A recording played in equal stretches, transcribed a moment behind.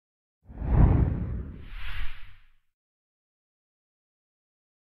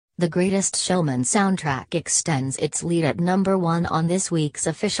The Greatest Showman soundtrack extends its lead at number 1 on this week's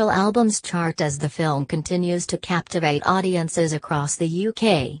official albums chart as the film continues to captivate audiences across the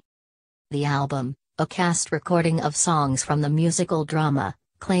UK. The album, a cast recording of songs from the musical drama,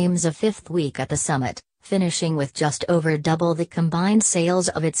 claims a fifth week at the summit, finishing with just over double the combined sales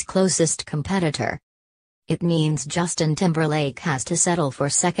of its closest competitor. It means Justin Timberlake has to settle for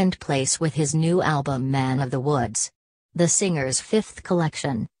second place with his new album Man of the Woods. The singer's fifth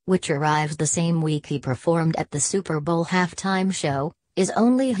collection, which arrives the same week he performed at the Super Bowl halftime show, is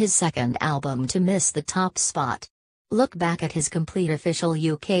only his second album to miss the top spot. Look back at his complete official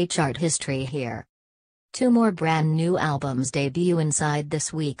UK chart history here. 2 more brand new albums debut inside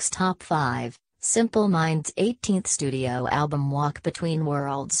this week's top 5. Simple Minds' 18th studio album Walk Between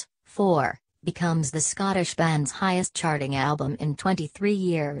Worlds, 4, becomes the Scottish band's highest charting album in 23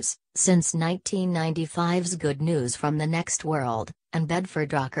 years, since 1995's Good News from the Next World, and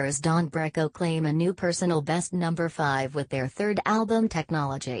Bedford rockers Dawnbreaker claim a new personal best number 5 with their third album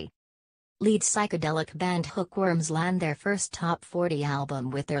Technology. Lead psychedelic band Hookworms land their first top 40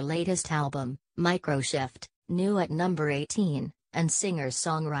 album with their latest album, Microshift, new at number 18, and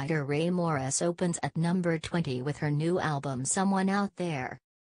singer-songwriter Ray Morris opens at number 20 with her new album Someone Out There.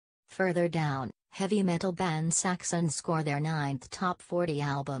 Further down, heavy metal band Saxon score their 9th top 40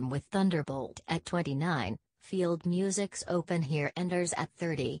 album with Thunderbolt at 29, Field Music's Open Here enters at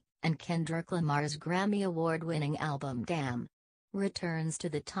 30, and Kendrick Lamar's Grammy Award-winning album Damn returns to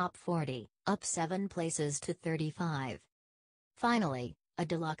the top 40, up 7 places to 35. Finally, a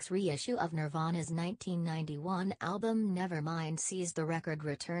deluxe reissue of Nirvana's 1991 album Nevermind sees the record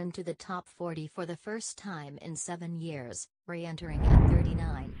return to the top 40 for the first time in 7 years, re-entering at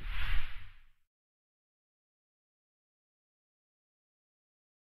 39.